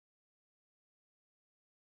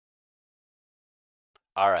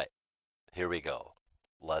All right, here we go.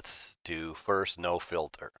 Let's do first no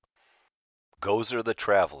filter. Gozer the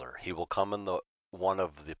Traveler. He will come in the one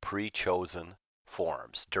of the pre-chosen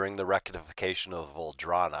forms. During the rectification of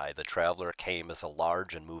Voldrani, the Traveler came as a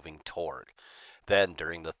large and moving Torg. Then,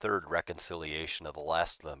 during the third reconciliation of the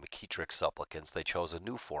last of the McKeetrick supplicants, they chose a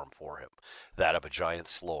new form for him, that of a giant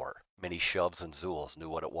slore. Many Shovs and Zools knew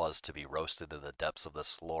what it was to be roasted in the depths of the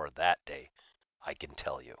slore that day, I can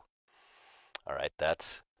tell you. All right,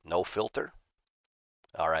 that's no filter.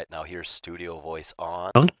 All right, now here's studio voice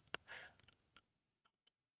on. Oh,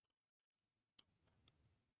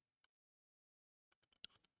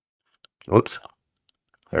 oops.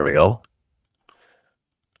 There we go.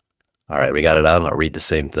 All right, we got it on. I'll read the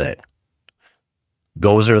same thing.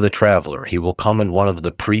 Gozer the Traveler. He will come in one of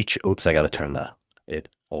the preach. Oops, I got to turn it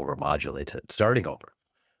over, modulate it. Starting over.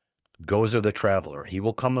 Gozer the Traveler. He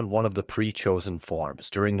will come in one of the pre-chosen forms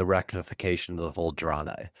during the rectification of the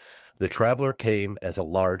Voldrani. The Traveler came as a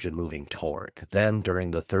large and moving Torg. Then, during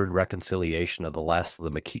the third reconciliation of the last of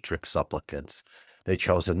the McKeetrick supplicants, they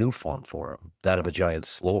chose a new form for him, that of a giant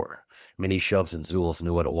slore. Many Shovs and Zools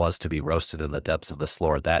knew what it was to be roasted in the depths of the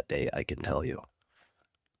slore that day, I can tell you.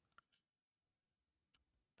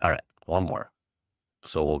 All right, one more.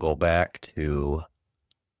 So we'll go back to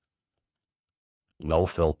no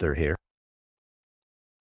filter here.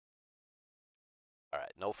 All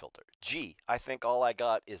right, no filter. G, I think all I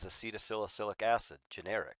got is acetylsalicylic acid,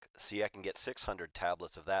 generic. See, I can get 600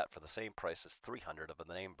 tablets of that for the same price as 300 of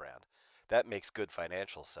the name brand. That makes good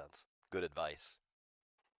financial sense. Good advice.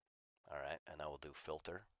 All right, and now we'll do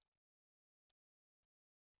filter.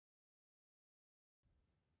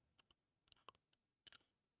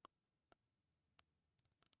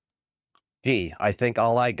 Gee, I think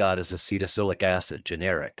all I got is acetylsalicylic acid,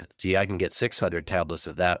 generic. See, I can get 600 tablets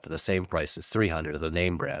of that for the same price as 300 of the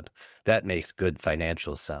name brand. That makes good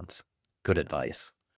financial sense. Good advice.